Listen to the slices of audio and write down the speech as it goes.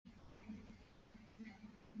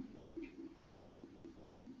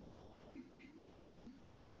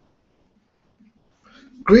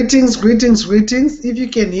Greetings, greetings, greetings. If you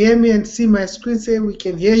can hear me and see my screen, say we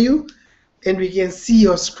can hear you and we can see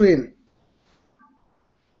your screen.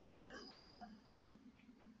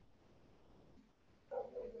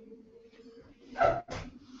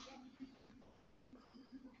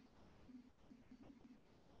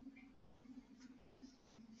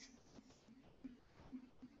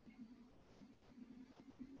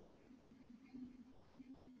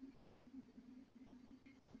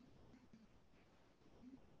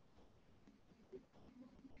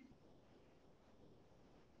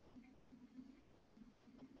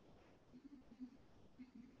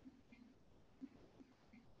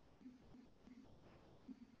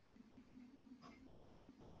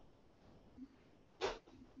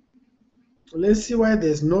 Let's see why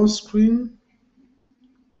there's no screen.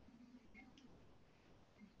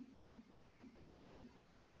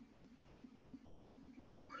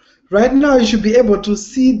 Right now, you should be able to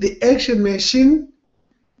see the action machine.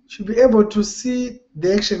 Should be able to see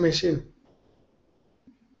the action machine.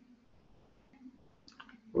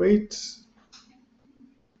 Wait.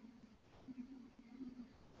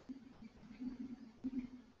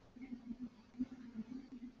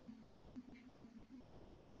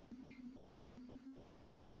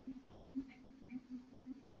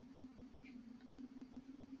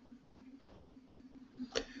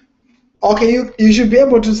 Okay, you should be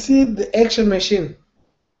able to see the action machine.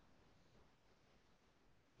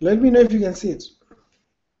 Let me know if you can see it.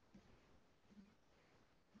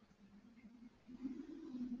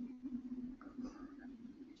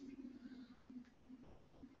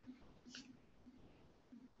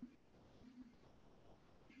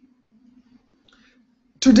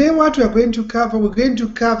 Today, what we're going to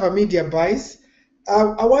cover media buys.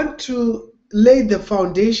 I want to lay the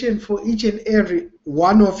foundation for each and every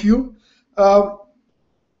one of you.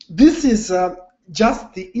 This is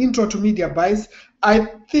just the intro to media buys. I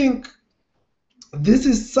think this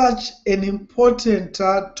is such an important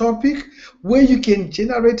topic where you can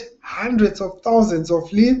generate hundreds of thousands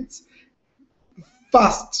of leads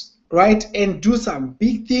fast, right? And do some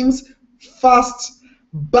big things fast.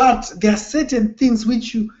 But there are certain things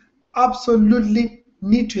which you absolutely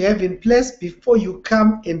need to have in place before you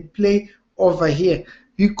come and play over here.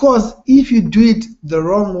 Because if you do it the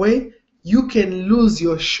wrong way, you can lose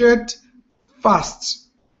your shirt fast,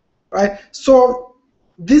 right? So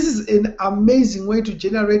this is an amazing way to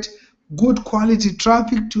generate good quality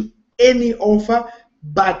traffic to any offer,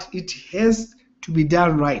 but it has to be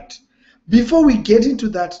done right. Before we get into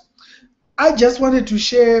that, I just wanted to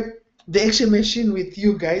share the action machine with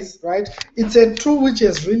you guys, right? It's a tool which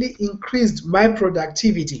has really increased my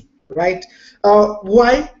productivity, right?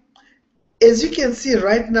 Why? As you can see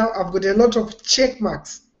right now, I've got a lot of check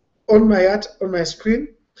marks on my screen.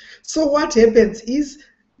 So what happens is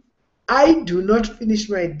I do not finish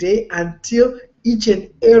my day until each and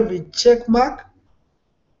every check mark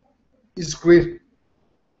is green.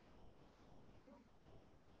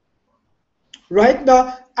 Right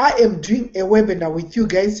now, I am doing a webinar with you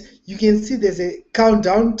guys. You can see there's a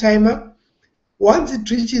countdown timer. Once it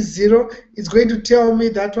reaches 0, it's going to tell me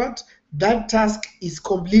that that task is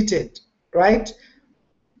completed, right?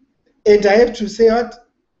 And I have to say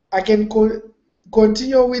I can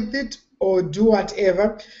continue with it or do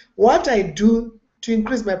whatever. What I do to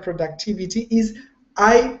increase my productivity is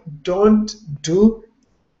I don't do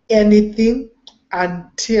anything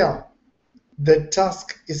until the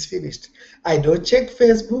task is finished. I don't check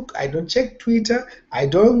Facebook, I don't check Twitter, I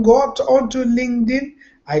don't go onto LinkedIn,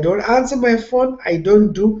 I don't answer my phone, I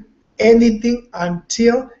don't do anything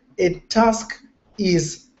until a task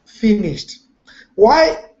is finished.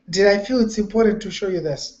 Why did I feel it's important to show you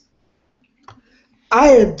this? I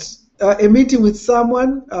had a meeting with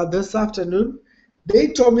someone this afternoon. They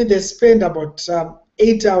told me they spend about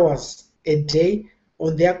 8 hours a day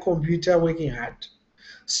on their computer working hard.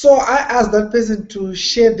 So I asked that person to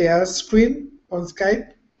share their screen on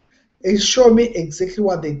Skype and show me exactly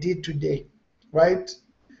what they did today, right?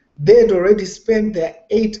 They had already spent their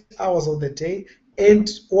 8 hours of the day, and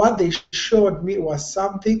what they showed me was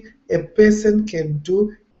something a person can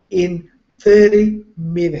do in 30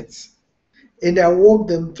 minutes. And I walked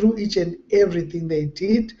them through each and everything they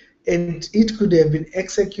did, and it could have been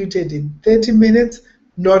executed in 30 minutes,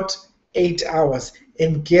 not 8 hours.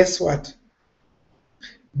 And guess what?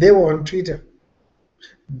 They were on Twitter,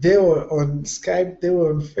 they were on Skype, they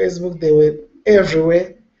were on Facebook, they were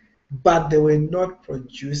everywhere, but they were not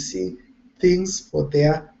producing things for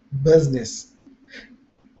their business.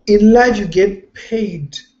 In life, you get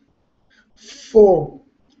paid for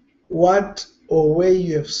what or where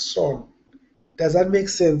you have sown. Does that make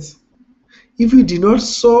sense? If you did not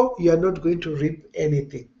sow, you are not going to reap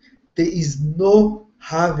anything. There is no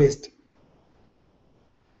harvest.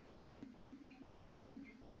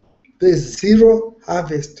 There's zero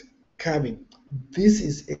harvest coming. This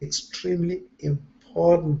is extremely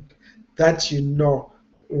important that you know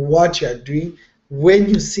what you are doing when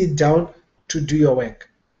you sit down to do your work.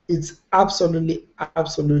 It's absolutely,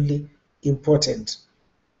 absolutely important.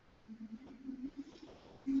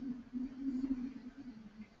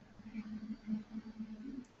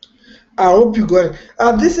 I hope you got it.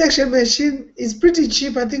 This Action machine is pretty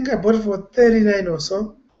cheap. I think I bought it for 39 or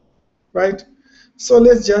so, right? So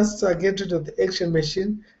let's just get rid of the Action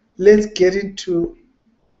machine. Let's get into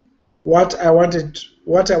what I want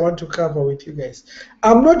to cover with you guys.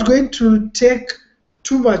 I'm not going to take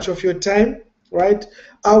too much of your time, right?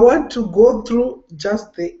 I want to go through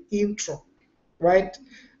just the intro, right?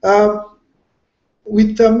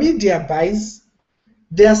 With the media buys,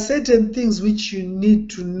 there are certain things which you need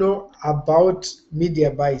to know about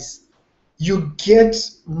media buys. You get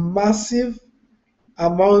massive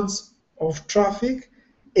amounts of traffic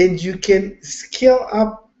and you can scale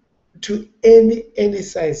up to any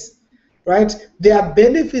size, right? There are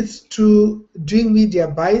benefits to doing media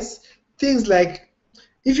buys. Things like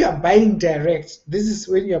if you are buying direct, this is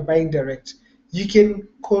when you are buying direct, you can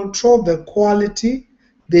control the quality.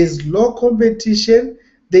 There's low competition.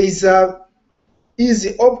 There's a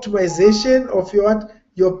easy optimization of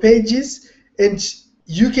your pages, and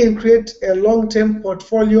you can create a long-term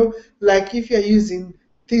portfolio. Like if you're using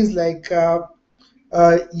things like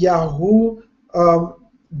Yahoo,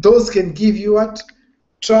 those can give you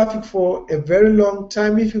traffic for a very long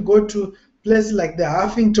time. If you go to places like the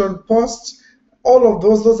Huffington Post, all of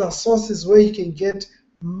those are sources where you can get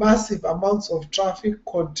massive amounts of traffic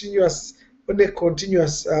on a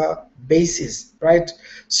continuous basis, right?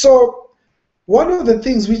 So one of the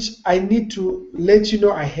things which I need to let you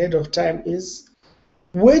know ahead of time is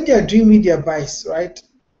when you're doing media buys, right,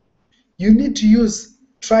 you need to use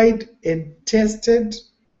tried and tested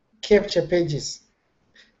capture pages.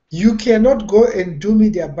 You cannot go and do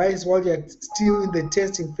media buys while you're still in the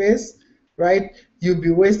testing phase, right? You'll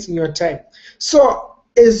be wasting your time. So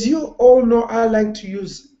as you all know, I like to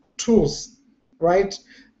use tools, right?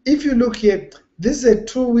 If you look here, this is a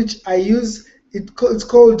tool which I use. It's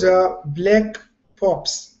called Black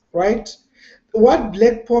Pops, right? What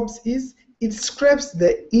Black Pops is, it scrapes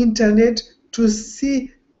the internet to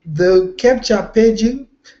see the capture pages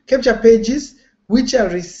which are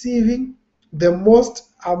receiving the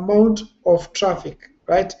most amount of traffic,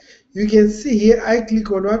 right? You can see here, I click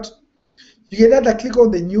on what? You can either click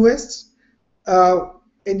on the newest,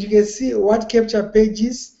 and you can see what capture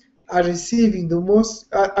pages are receiving the most,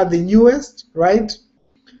 are the newest, right?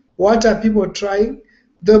 What are people trying?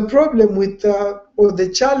 The problem with, or the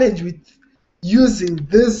challenge with using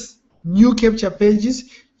this new capture pages,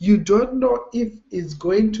 you don't know if it's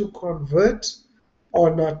going to convert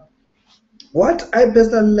or not. What I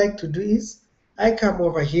personally like to do is I come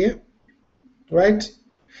over here, right,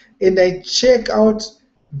 and I check out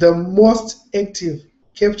the most active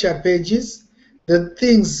capture pages, the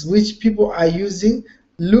things which people are using,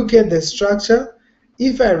 look at the structure.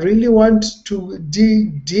 If I really want to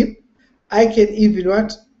dig deep, I can even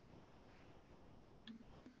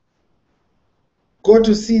go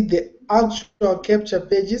to see the actual capture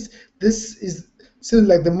pages. This is still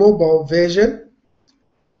like the mobile version.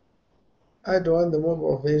 I don't want the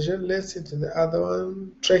mobile version. Let's see to the other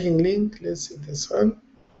one. Tracking link. Let's see this one.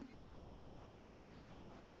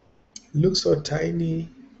 Looks so tiny.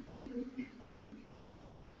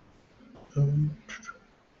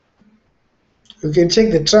 You can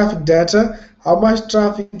check the traffic data. How much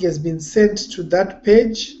traffic has been sent to that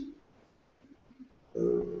page?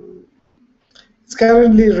 It's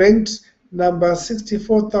currently ranked number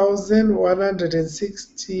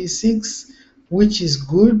 64,166, which is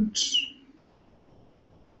good.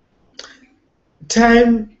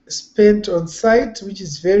 Time spent on site, which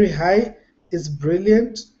is very high, is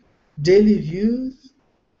brilliant. Daily views,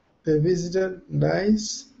 the visitor,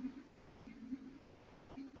 nice.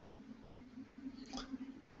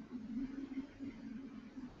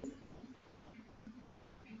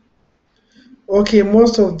 Okay,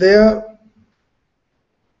 most of they've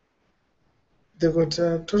got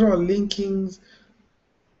total linkings.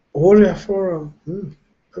 Warrior Forum.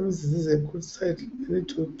 That means this is a good site. I need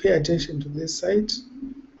to pay attention to this site.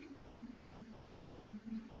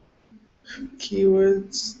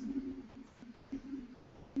 Keywords.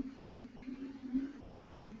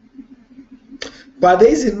 But there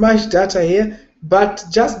isn't much data here. But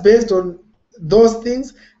just based on those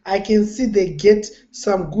things, I can see they get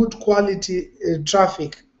some good quality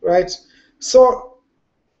traffic, right? So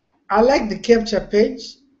I like the capture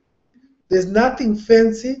page. There's nothing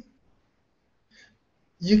fancy.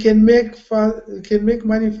 You can make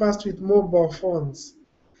money fast with mobile phones.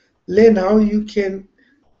 Learn how you can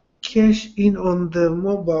cash in on the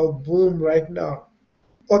mobile boom right now.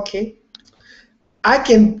 Okay,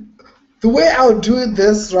 the way I'll do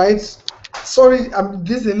this, right? Sorry,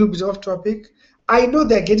 this is a little bit off topic. I know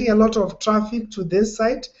they're getting a lot of traffic to this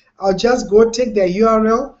site. I'll just go take their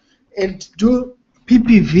URL and do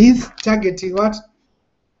PPVs targeting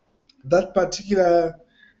that particular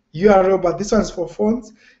URL, but this one's for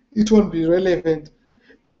phones. It won't be relevant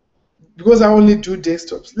because I only do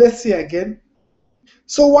desktops. Let's see again.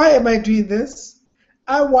 So why am I doing this?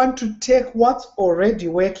 I want to take what's already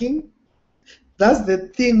working. That's the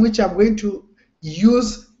thing which I'm going to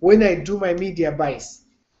use when I do my media buys,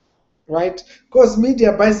 right? Because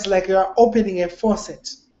media buys is like you're opening a faucet,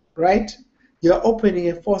 right? You're opening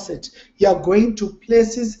a faucet. You're going to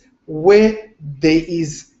places where there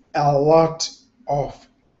is a lot of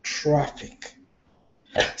traffic.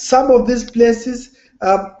 Some of these places,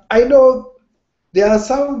 I know there are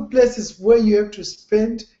some places where you have to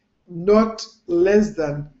spend not less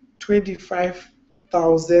than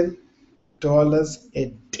 $25,000 a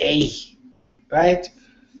day, right?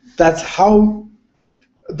 That's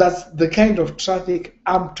the kind of traffic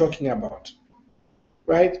I'm talking about,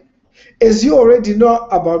 right? As you already know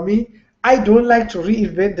about me, I don't like to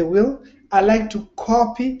reinvent the wheel. I like to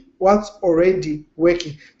copy what's already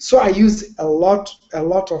working. So I use a lot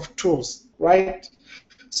of tools, right?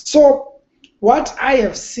 So what I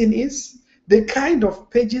have seen is the kind of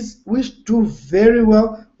pages which do very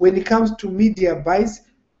well when it comes to media buys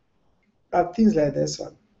are things like this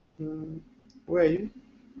one. Where are you?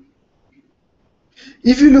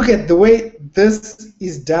 If you look at the way this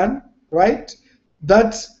is done, right,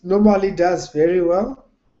 that normally does very well.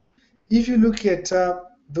 If you look at the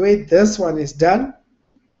way this one is done,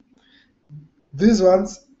 these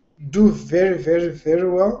ones do very, very, very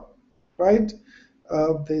well, right?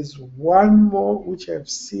 There's one more which I've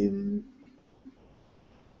seen.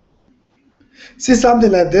 See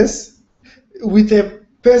something like this with a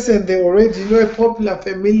person they already know, a popular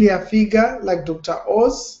familiar figure like Dr.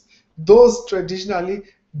 Oz. Those traditionally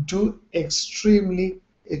do extremely,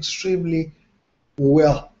 extremely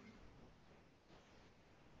well.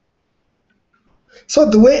 So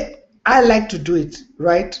the way I like to do it,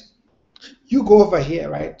 right? You go over here,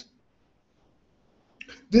 right?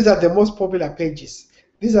 These are the most popular pages.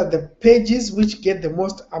 These are the pages which get the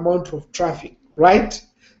most amount of traffic, right?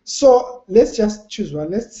 So let's just choose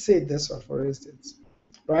one. Let's say this one, for instance,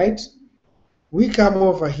 right? We come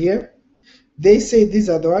over here. They say these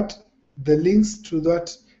are the links to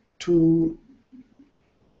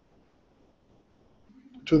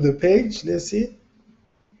the page. Let's see.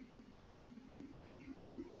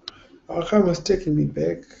 How come it's taking me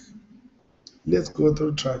back? Let's go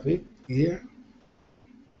through traffic here.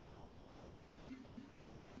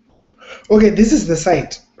 Okay, this is the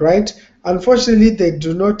site, right? Unfortunately, they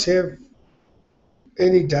do not have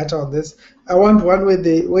any data on this. I want one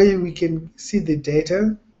where we can see the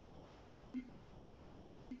data.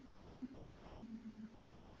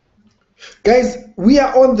 Guys, we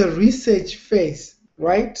are on the research phase,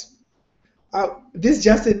 right? This is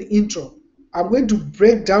just an intro. I'm going to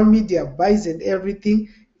break down media buys and everything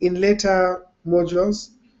in later modules.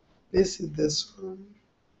 This is this one.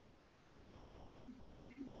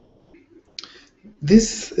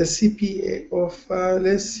 This CPA offer,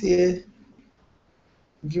 let's see.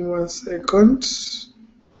 Give me 1 second.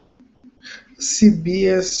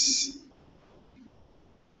 CBS.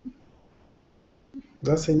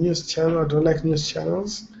 That's a news channel. I don't like news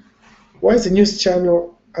channels. Why is a news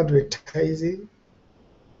channel advertising?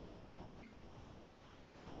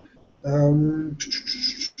 I'm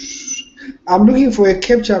looking for a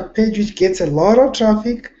capture page which gets a lot of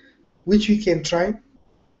traffic, which we can try.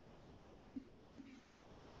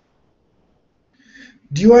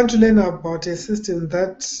 Do you want to learn about a system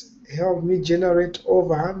that helped me generate over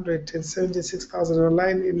 176,000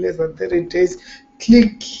 online in less than 30 days?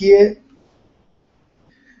 Click here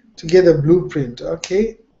to get a blueprint.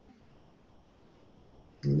 Okay.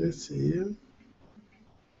 Let's see.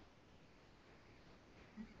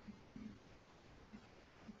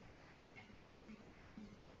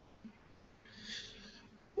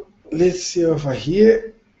 Let's see over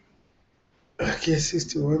here. Okay,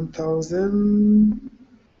 61,000.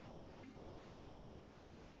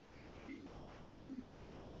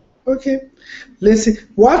 Okay, let's see.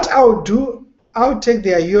 What I'll do, I'll take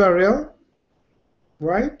their URL,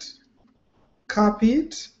 right? Copy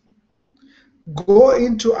it, go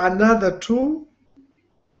into another tool,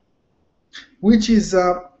 which is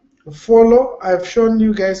follow. I've shown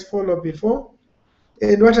you guys follow before.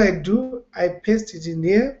 And what I do, I paste it in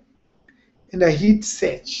here and I hit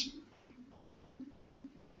search.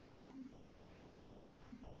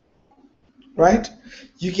 Right?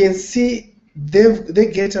 You can see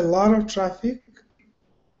they get a lot of traffic.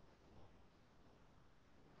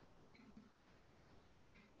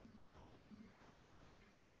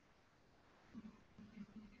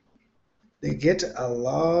 They get a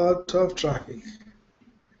lot of traffic.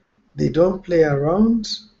 They don't play around.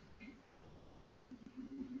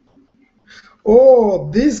 Oh,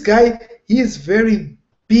 this guy, he is very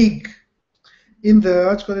big in the,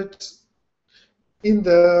 what call it, in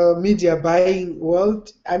the media buying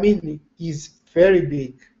world. I mean, he's very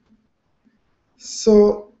big.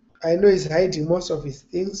 So I know he's hiding most of his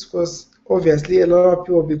things because obviously a lot of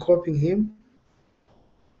people will be copying him.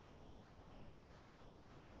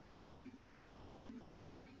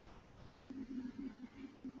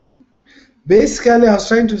 Basically, I was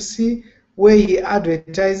trying to see where he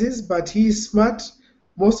advertises, but he is smart.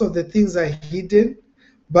 Most of the things are hidden,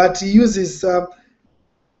 but he uses a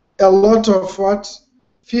lot of what?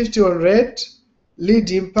 50 on red, lead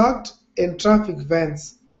impact, and traffic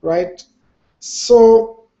vents, right?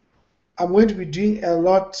 So I'm going to be doing a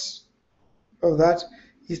lot of that.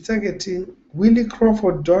 He's targeting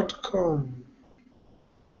williecrawford.com.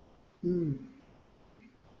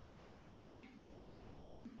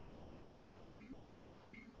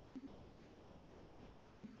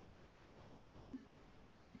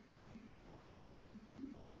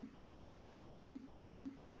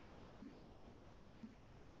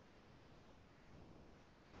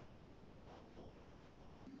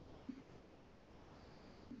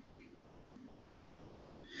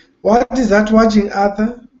 What is that watching,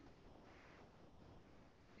 Arthur?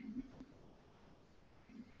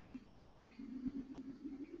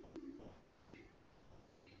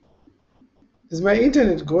 Is my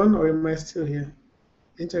internet gone or am I still here?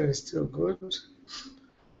 Internet is still good.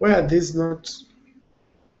 Why are these not?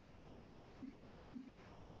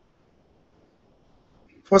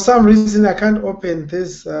 For some reason, I can't open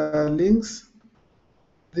these links,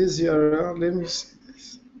 this URL. Let me see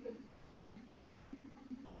this.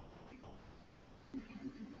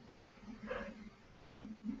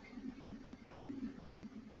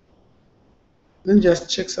 Let me just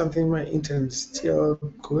check something. My internet is still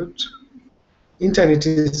good. Internet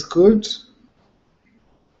is good.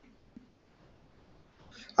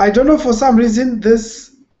 I don't know, for some reason,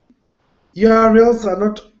 these URLs are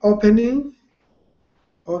not opening.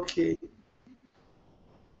 Okay.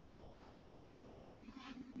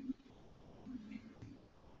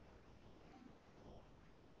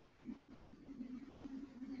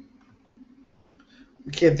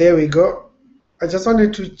 Okay, there we go. I just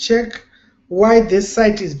wanted to check why this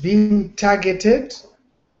site is being targeted,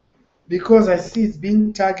 because I see it's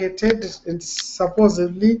being targeted and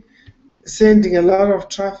supposedly sending a lot of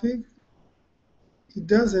traffic. It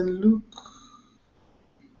doesn't look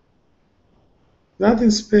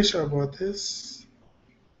nothing special about this.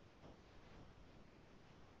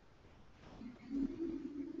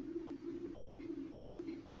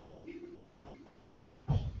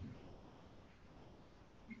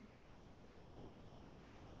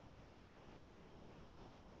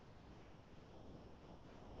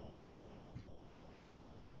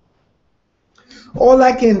 All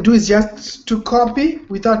I can do is just to copy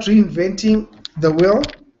without reinventing the wheel.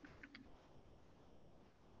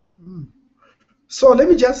 So let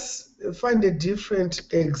me just find a different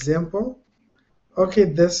example. Okay,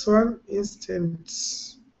 this one, instant.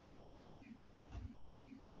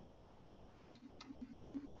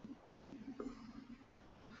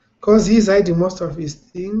 Because he's hiding most of his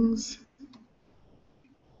things.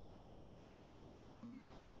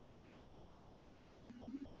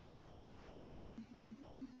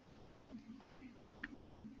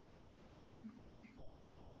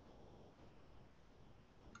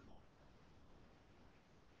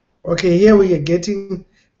 Okay, here we are getting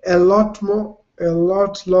a lot more, a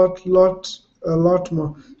lot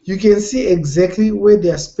more. You can see exactly where they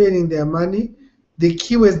are spending their money, the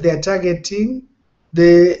keywords they are targeting,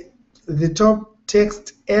 the top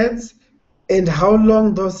text ads, and how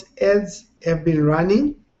long those ads have been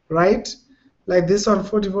running, right? Like this one,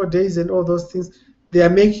 44 days and all those things. They are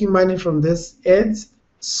making money from these ads.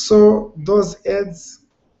 So those ads,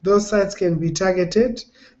 those sites can be targeted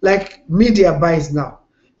like media buys now.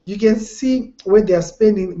 You can see where they are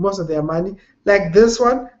spending most of their money. Like this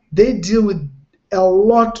one, they deal with a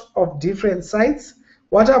lot of different sites.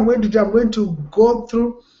 What I'm going to do, I'm going to go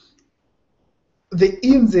through the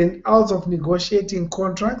ins and outs of negotiating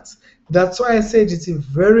contracts. That's why I said it's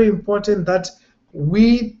very important that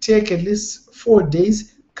we take at least 4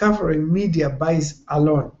 days covering media buys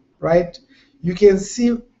alone, right? You can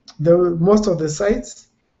see most of the sites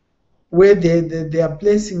where they are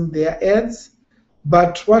placing their ads,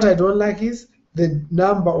 but what I don't like is the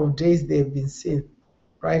number of days they've been seen,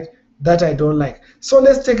 right? That I don't like. So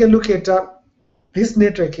let's take a look at this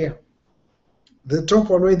network here. The top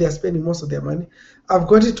one where they're spending most of their money. I've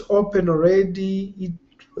got it open already. It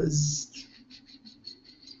was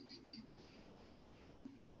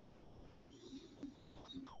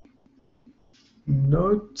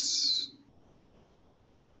not,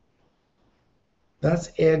 that's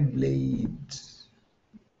AdBlade.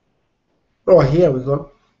 Oh, here we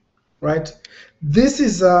go, right? This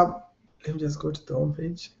is, let me just go to the home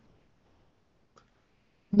page.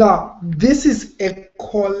 Now, this is a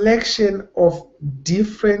collection of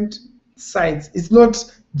different sites. It's not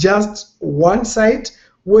just one site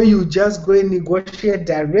where you just go and negotiate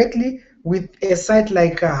directly with a site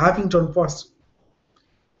like Huffington Post.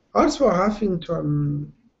 Also,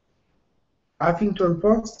 Huffington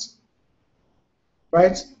Post,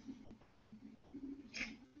 right?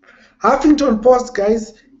 Huffington Post,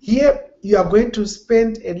 guys, here you are going to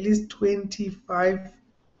spend at least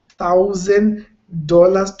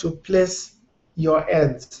 $25,000 to place your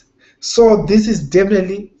ads. So this is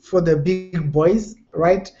definitely for the big boys,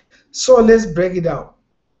 right? So let's break it down,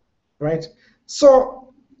 right?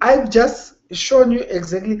 So I've just shown you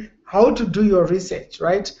exactly how to do your research,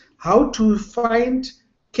 right? How to find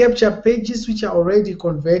capture pages which are already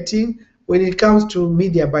converting when it comes to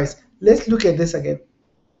media buys. Let's look at this again.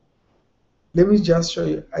 Let me just show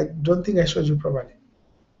you. I don't think I showed you properly.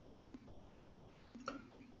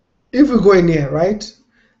 If we go in here, right?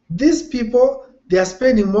 These people, they are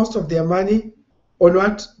spending most of their money on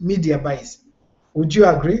what? Media buys. Would you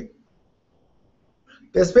agree?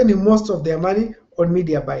 They're spending most of their money on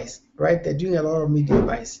media buys, right? They're doing a lot of media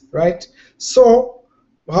buys, right? So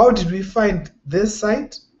how did we find this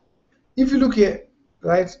site? If you look here,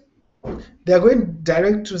 right, they're going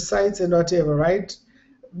direct to sites and whatever, right?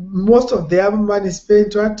 Most of their money is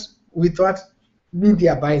spent with what?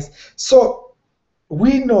 Media buys. So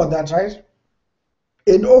we know that, right?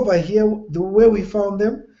 And over here, the way we found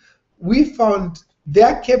them, we found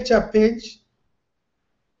their capture page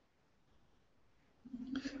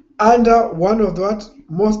under one of the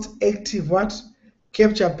most active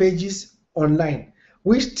capture pages online,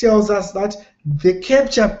 which tells us that the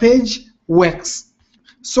capture page works.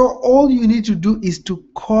 So all you need to do is to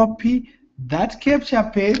copy that capture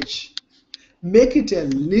page, make it a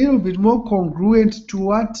little bit more congruent to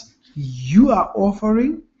what you are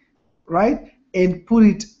offering, right? And put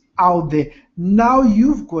it out there. Now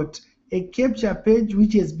you've got a capture page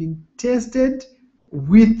which has been tested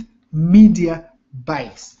with media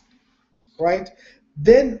buys, right?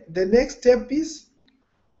 Then the next step is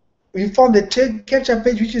we found the capture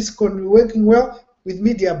page which is working well with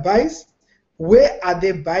media buys. Where are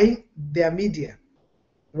they buying their media,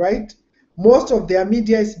 right? Most of their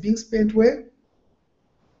media is being spent where?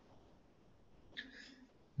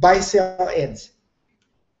 Buy sell ads,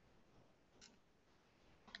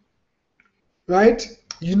 right?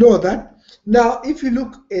 You know that. Now if you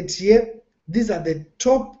look at here, these are the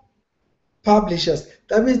top publishers.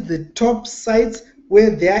 That means the top sites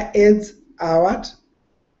where their ads are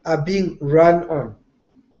being run on.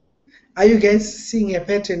 Are you guys seeing a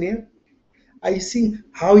pattern here? Are you seeing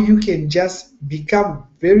how you can just become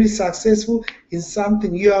very successful in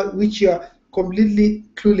something which you are completely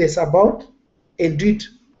clueless about and do it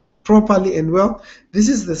properly and well? This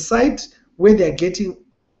is the site where they're getting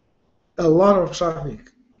a lot of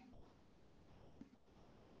traffic.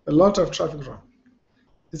 A lot of traffic from.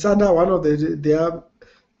 It's under one of their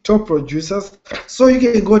top producers. So you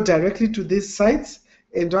can go directly to these sites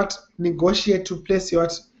and negotiate to place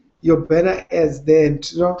your banner ads there and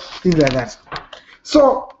things like that.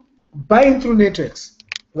 So buying through networks,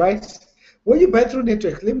 right? When you buy through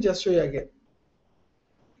network, let me just show you again.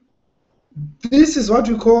 This is what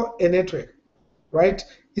we call a network, right?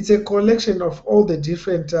 It's a collection of all the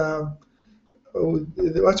different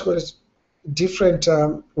different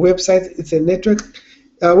websites. It's a network.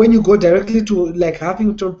 When you go directly to like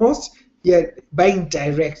Huffington Post, you're buying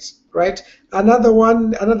direct, right?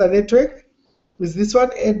 Another network is this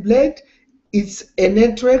one, AdBlade. It's a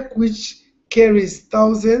network which carries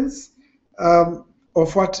thousands of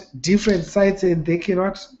different sites, and they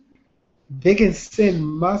can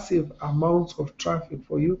send massive amounts of traffic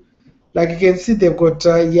for you. Like you can see, they've got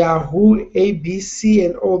Yahoo, ABC,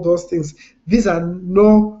 and all those things. These are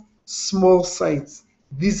no small sites.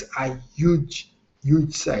 These are huge,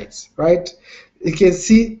 huge sites, right? You can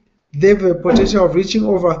see they have a potential of reaching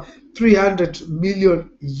over 300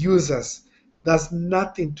 million users. That's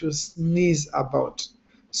nothing to sneeze about.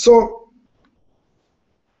 So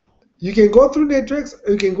you can go through networks,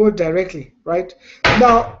 or you can go directly, right?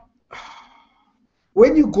 Now,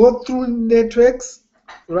 when you go through networks,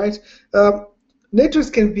 right, networks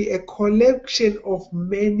can be a collection of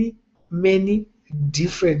many, many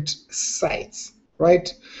different sites,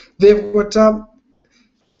 right? They've got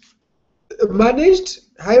managed,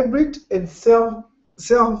 hybrid, and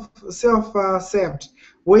self-served,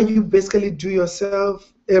 where you basically do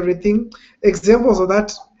yourself everything. Examples of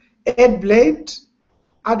that: AdBlade,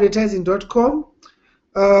 advertising.com.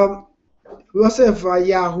 We also have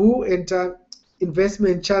Yahoo and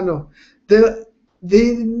investment channel. The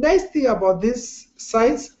nice thing about these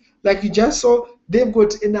sites, like you just saw, they've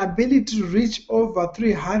got an ability to reach over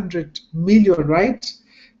 300 million, right?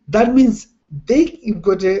 That means they've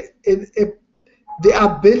got the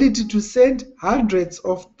ability to send hundreds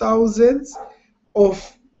of thousands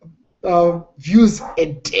of views a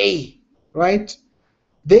day, right?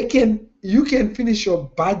 You can finish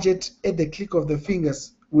your budget at the click of the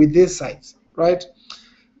fingers with these sites, right?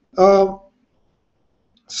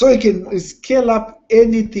 So you can scale up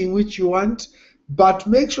anything which you want, but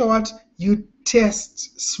make sure that you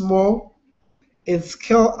test small and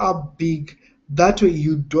scale up big. That way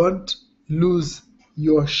you don't lose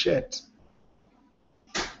your shit.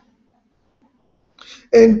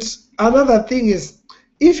 And another thing is,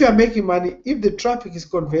 if you are making money, if the traffic is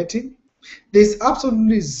converting, there's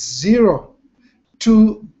absolutely zero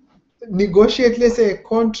to negotiate, let's say, a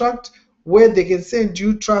contract where they can send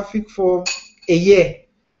you traffic for a year.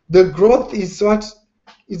 The growth is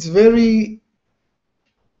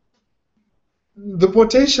the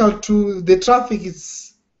potential to the traffic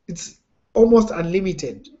it's almost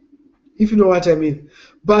unlimited, if you know what I mean.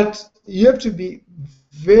 But you have to be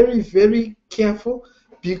very, very careful,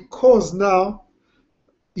 because now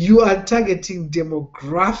you are targeting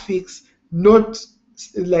demographics, not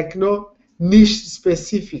like no niche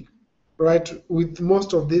specific, right? With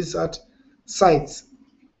most of these sites,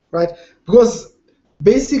 right? Because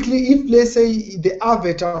basically, if let's say the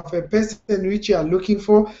avatar of a person which you are looking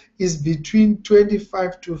for is between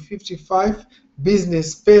 25 to 55,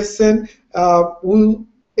 business person who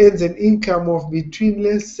earns an income of between,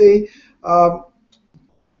 let's say,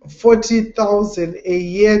 40,000 a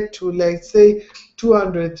year to, like, say,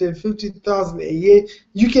 250,000 a year,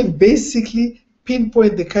 you can basically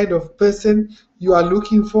pinpoint the kind of person you are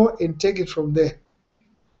looking for and take it from there.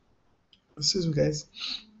 Excuse me, guys.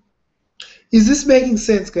 Is this making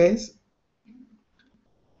sense, guys?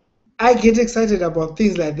 I get excited about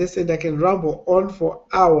things like this and I can ramble on for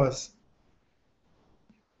hours.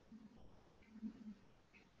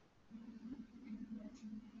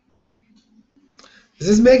 Is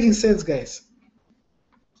this making sense, guys?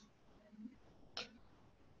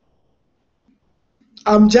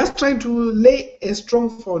 I'm just trying to lay a strong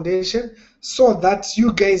foundation so that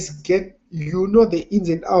you guys know the ins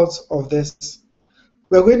and outs of this.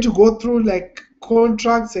 We're going to go through like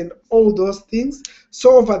contracts and all those things.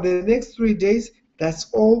 So over the next 3 days,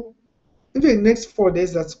 that's all. Even the next 4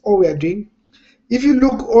 days, that's all we are doing. If you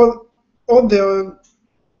look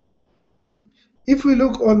if we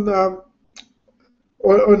look on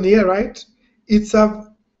here, right? It's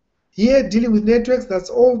here dealing with networks. That's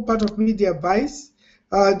all part of media buys.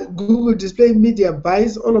 Google Display media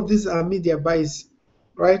buys. All of these are media buys,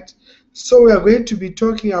 right? So we are going to be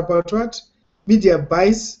talking about what? Media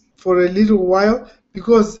buys for a little while,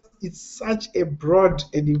 because it's such a broad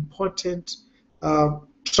and important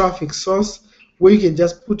traffic source where you can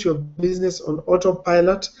just put your business on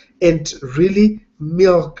autopilot and really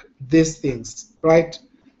milk these things, right?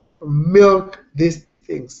 Milk these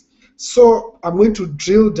things. So I'm going to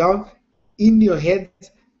drill down in your head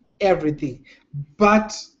everything,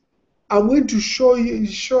 but I'm going to show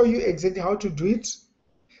you exactly how to do it.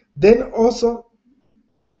 Then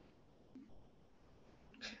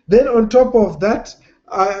on top of that,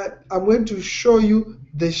 I'm going to show you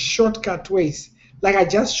the shortcut ways, like I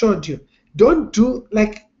just showed you. Don't do,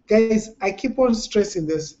 like, guys, I keep on stressing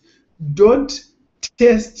this. Don't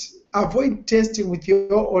avoid testing with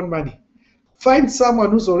your own money. Find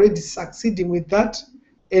someone who's already succeeding with that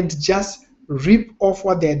and just rip off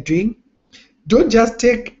what they're doing. Don't just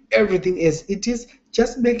take everything as it is.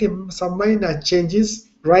 Just make some minor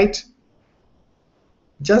changes, right?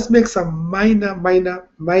 Just make some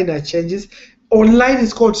minor changes. Online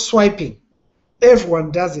is called swiping.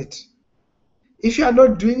 Everyone does it. If you are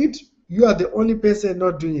not doing it, you are the only person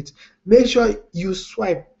not doing it. Make sure you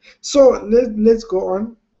swipe. So let's go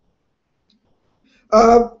on.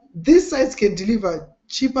 These sites can deliver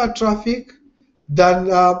cheaper traffic than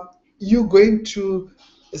you going to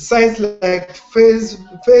sites like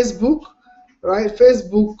Facebook, right?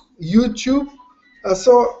 Facebook, YouTube.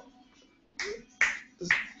 So,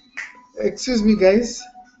 excuse me, guys.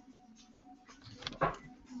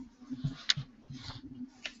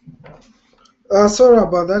 Sorry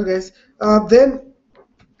about that, guys. Then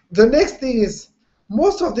the next thing is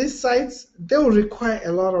most of these sites they will require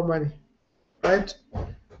a lot of money, right?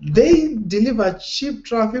 They deliver cheap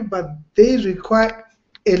traffic, but they require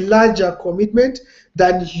a larger commitment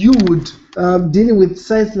than you would dealing with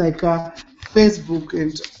sites like Facebook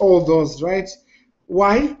and all those, right?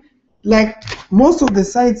 Why? Like most of the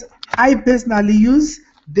sites I personally use,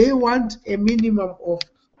 they want a minimum of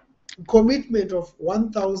commitment of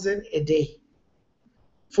 1,000 a day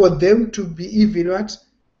for them to be even what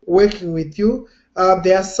working with you.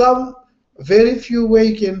 There are some very few where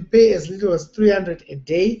you can pay as little as 300 a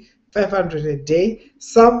day, 500 a day,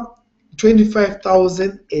 some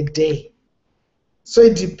 25,000 a day. So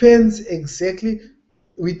it depends exactly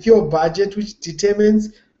with your budget, which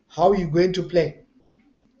determines how you're going to play.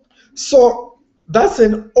 So that's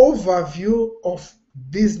an overview of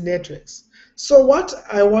these networks. So what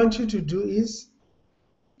I want you to do is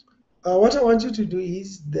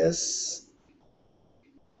this.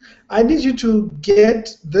 I need you to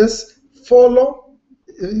get this follow.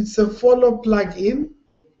 It's a follow plugin,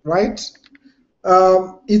 right?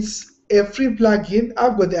 It's a free plugin.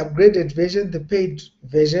 I've got the upgraded version, the paid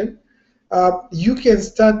version. You can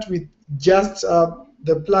start with just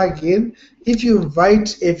the plugin. If you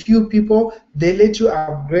invite a few people, they let you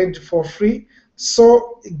upgrade for free.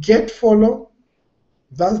 So get follow.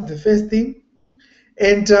 That's the first thing.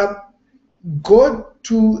 And go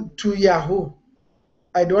to Yahoo.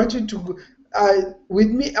 I don't want you to go. With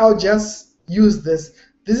me, I'll just use this.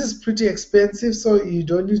 This is pretty expensive, so you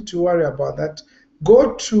don't need to worry about that.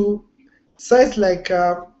 Go to sites like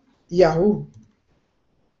Yahoo.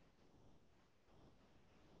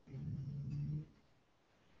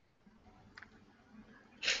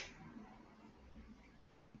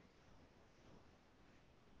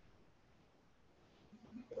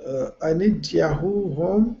 I need Yahoo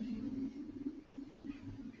Home.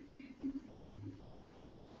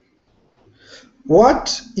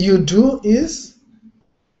 What you do is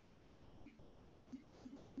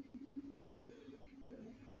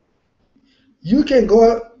you can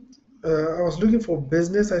go. I was looking for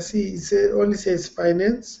business. I see only says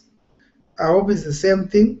finance. I hope it's the same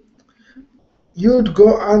thing. You'd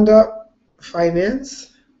go under finance.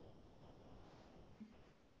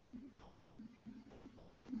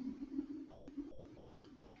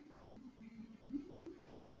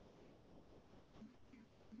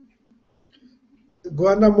 Go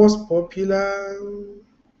under most popular.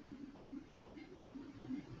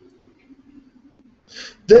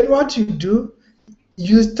 Then what you do,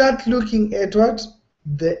 you start looking at what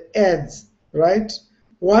the ads, right?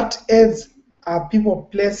 What ads are people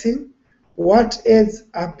placing? What ads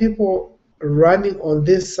are people running on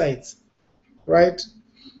these sites, right?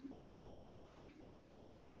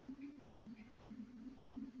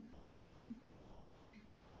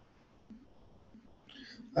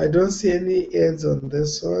 I don't see any ads on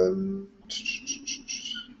this one.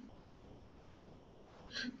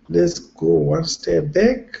 Let's go one step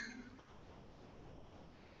back.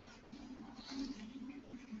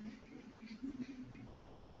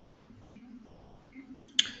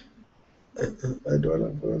 I don't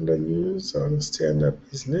want to go under news. I want to stay under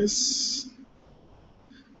business.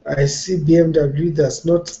 I see BMW. That's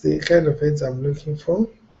not the kind of ads I'm looking for.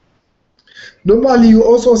 Normally, you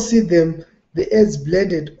also see the ads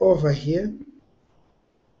blended over here.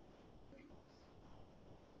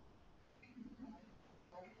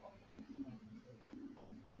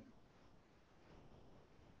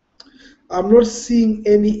 I'm not seeing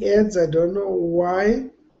any ads. I don't know why.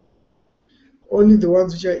 Only the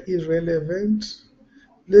ones which are irrelevant.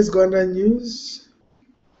 Let's go under news.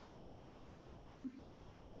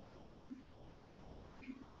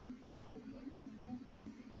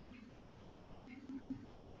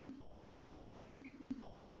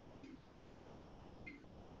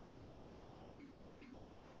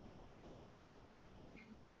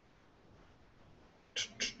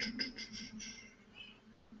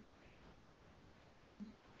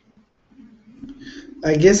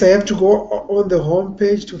 I guess I have to go on the home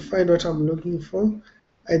page to find what I'm looking for.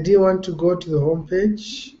 I didn't want to go to the home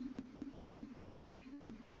page.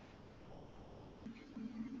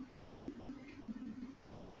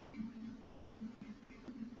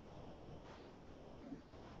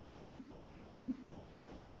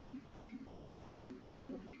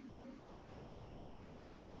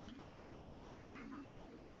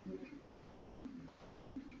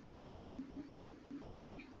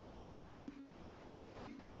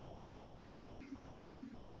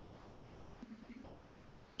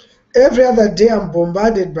 Every other day I'm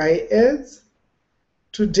bombarded by ads.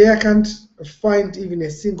 Today I can't find even a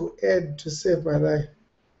single ad to save my life.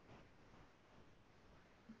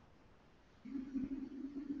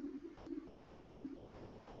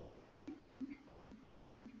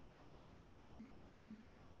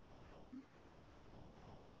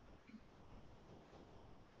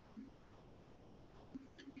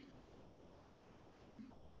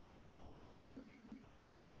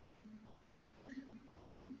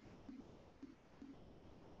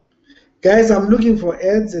 Guys, I'm looking for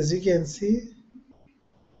ads, as you can see.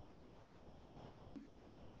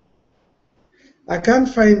 I can't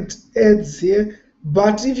find ads here,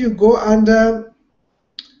 but if you go under,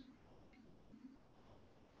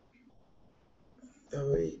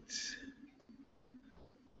 oh, wait,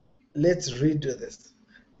 let's redo this.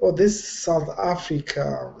 Oh, this is South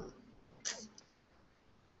Africa.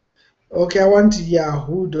 Okay, I want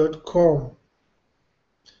yahoo.com.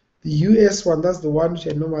 The US one, that's the one which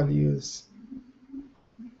I normally use.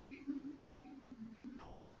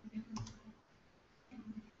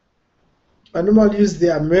 I normally use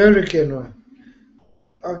the American one.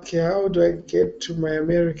 Okay, how do I get to my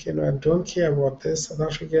American one? I don't care about this South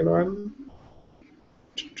African one.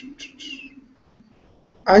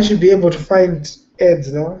 I should be able to find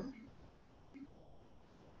ads now.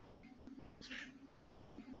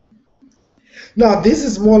 Now, this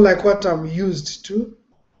is more like what I'm used to.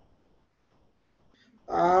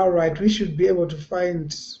 All right, we should be able to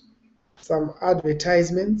find some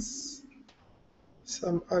advertisements.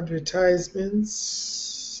 Some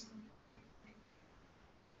advertisements.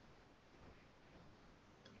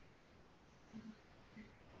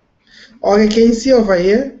 Okay, can you see over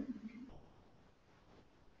here?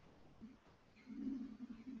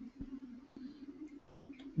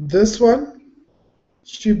 This one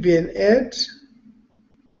should be an ad.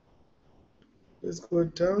 Let's go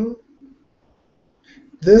down.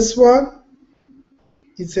 This one,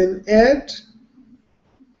 it's an ad,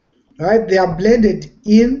 right? They are blended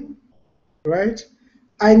in, right?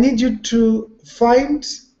 I need you to find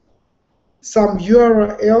some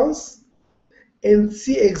URLs and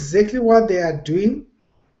see exactly what they are doing.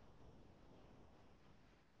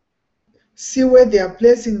 See where they are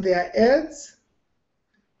placing their ads.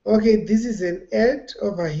 Okay, this is an ad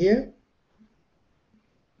over here.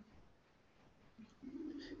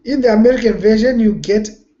 In the American version, you get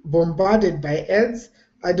bombarded by ads.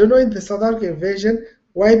 I don't know in the South African version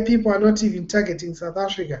why people are not even targeting South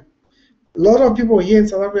Africa. A lot of people here in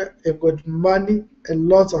South Africa have got money and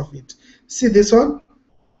lots of it. See this one?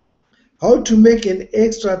 How to make an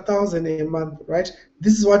extra 1,000 a month, right?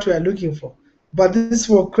 This is what we are looking for. But this is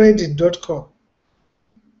for credit.com.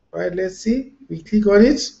 Right, let's see. We click on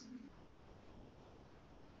it.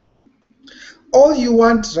 All you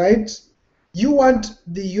want, right? You want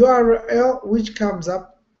the URL which comes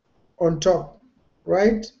up on top,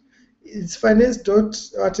 right? It's finance dot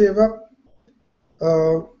whatever.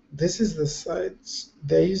 This is the site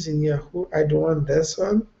they're using Yahoo. I don't want this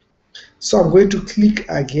one. So I'm going to click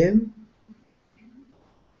again.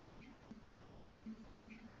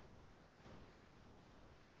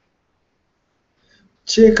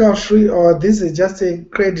 Check out free, or this is just a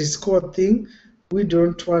credit score thing. We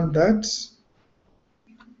don't want that.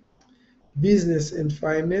 Business and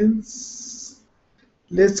finance.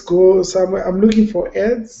 Let's go somewhere. I'm looking for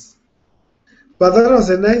ads. But that was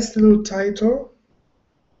a nice little title.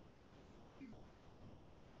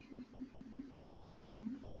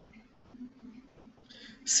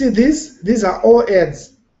 See this? These are all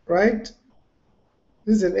ads, right?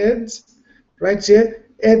 This is an ad right here.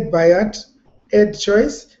 Ad buyout, ad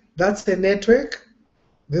choice. That's the network.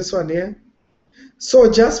 This one here. So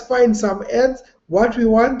just find some ads. What we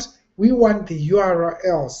want the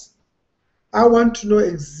URLs. I want to know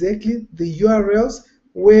exactly the URLs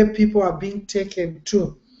where people are being taken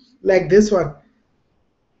to. Like this one,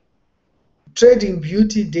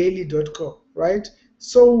 tradingbeautydaily.com, right?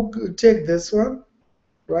 So we'll take this one,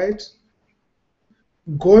 right?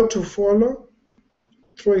 Go to follow,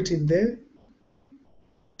 throw it in there,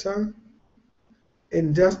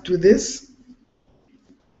 and just do this.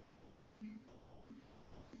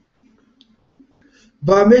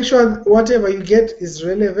 But make sure whatever you get is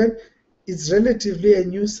relevant. It's relatively a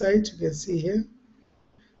new site, you can see here.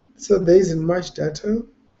 So there isn't much data.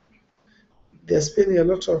 They're spending a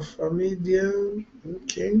lot of media.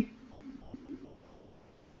 Okay.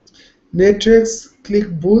 Networks, click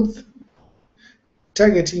booth,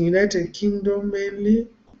 targeting United Kingdom mainly.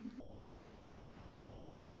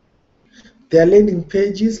 Their landing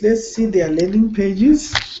pages. Let's see their landing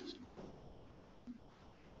pages.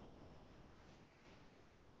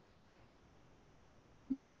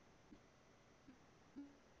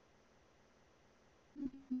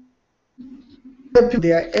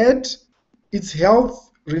 their ad, it's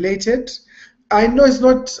health related. I know it's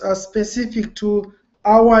not specific to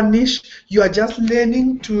our niche. You are just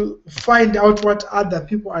learning to find out what other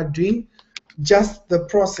people are doing, just the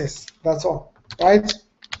process. That's all, right?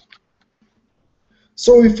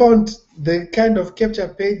 So we found the kind of capture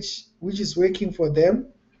page which is working for them,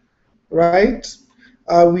 right?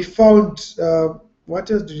 We found what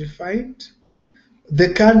else did we find?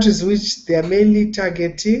 The countries which they are mainly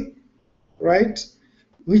targeting, right?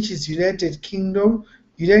 Which is United Kingdom.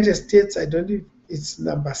 United States, I don't know, it's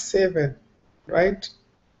number 7, right?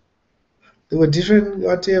 There were different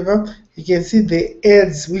whatever. You can see the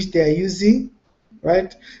ads which they are using,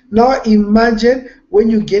 right? Now imagine when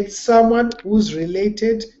you get someone who's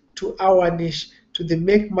related to our niche, to the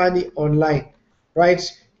make money online, right?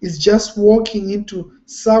 It's just walking into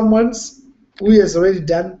someone's who has already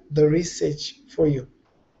done the research for you.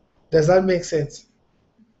 Does that make sense?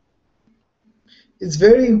 It's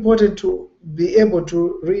very important to be able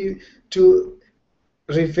to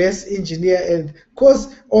reverse engineer, and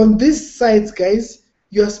because on these sites, guys,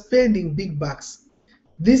 you're spending big bucks.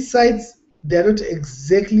 These sites, they're not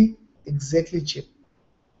exactly cheap.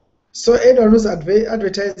 So anyone who's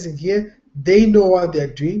advertising here, they know what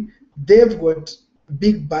they're doing. They've got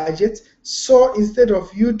big budgets. So instead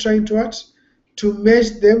of you trying to what to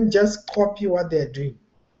match them, just copy what they're doing,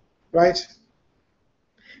 right?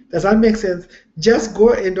 Does that make sense? Just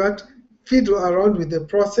go and what fiddle around with the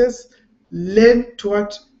process, learn to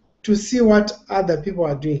what to see what other people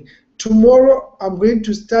are doing. Tomorrow I'm going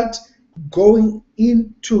to start going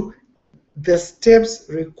into the steps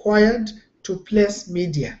required to place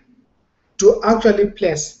media, to actually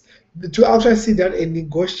place, to actually sit down and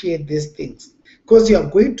negotiate these things. Because you are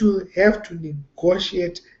going to have to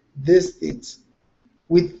negotiate these things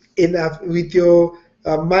with your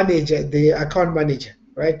manager, the account manager,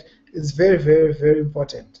 right? It's very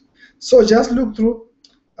important. So just look through,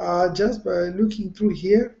 just by looking through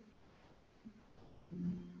here.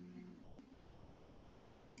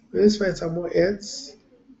 Let's find some more ads.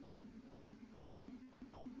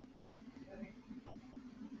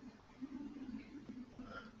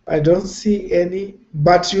 I don't see any,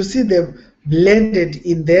 but you see them blended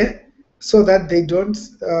in there so that they don't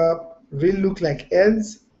really look like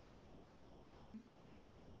ads.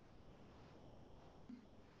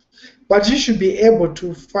 But you should be able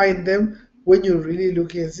to find them when you really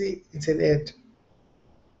look and see it's an ad.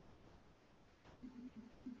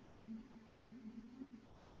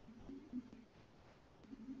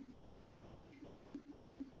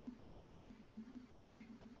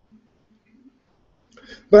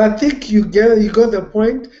 But I think you got the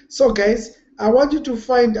point. So guys, I want you to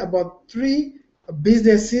find about 3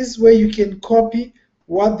 businesses where you can copy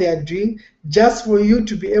what they are doing, just for you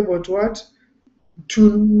to be able to what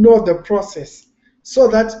to know the process, so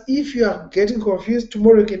that if you are getting confused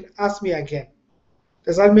tomorrow, you can ask me again.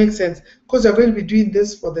 Does that make sense? Because you're going to be doing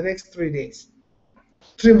this for the next 3 days,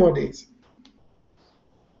 3 more days.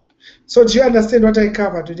 So do you understand what I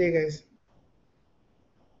covered today, guys?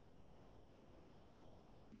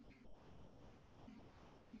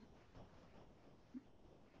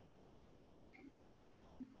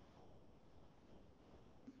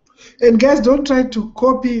 And guys, don't try to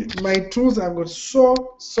copy my tools. I've got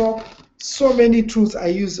so many tools I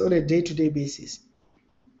use on a day-to-day basis.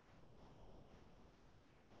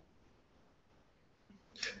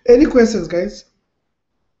 Any questions, guys?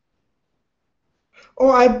 Oh,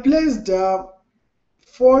 I placed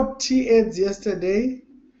 40 ads yesterday.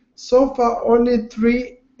 So far, only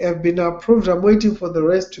 3 have been approved. I'm waiting for the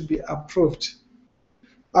rest to be approved.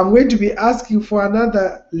 I'm going to be asking for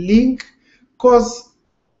another link because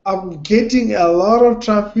I'm getting a lot of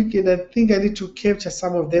traffic and I think I need to capture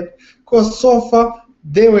some of them, because so far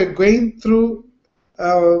they were going through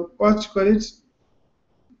what you call it.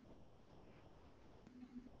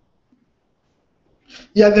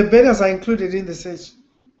 Yeah, the banners are included in the search.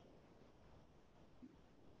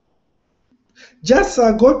 Just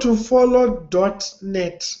go to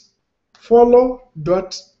follow.net.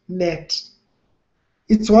 Follow.net.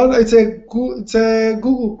 It's a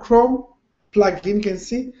Google Chrome plugin. You can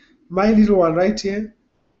see my little one right here.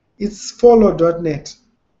 It's follow.net.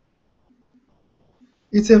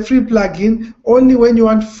 It's a free plugin. Only when you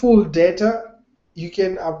want full data, you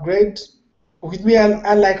can upgrade. With me,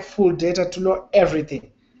 I like full data to know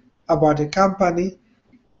everything about a company,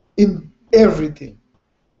 in everything.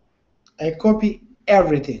 I copy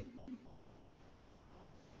everything.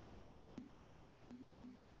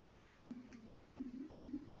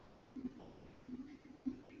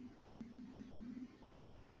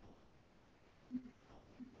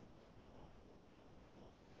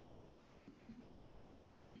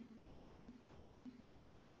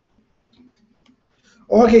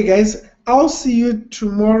 Okay, guys, I'll see you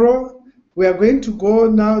tomorrow. We are going to go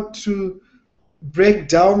now to break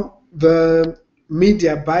down the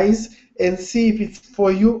media buys and see if it's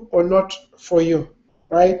for you or not for you,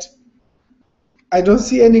 right? I don't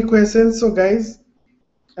see any questions, so guys,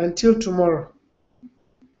 until tomorrow.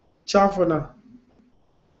 Ciao for now.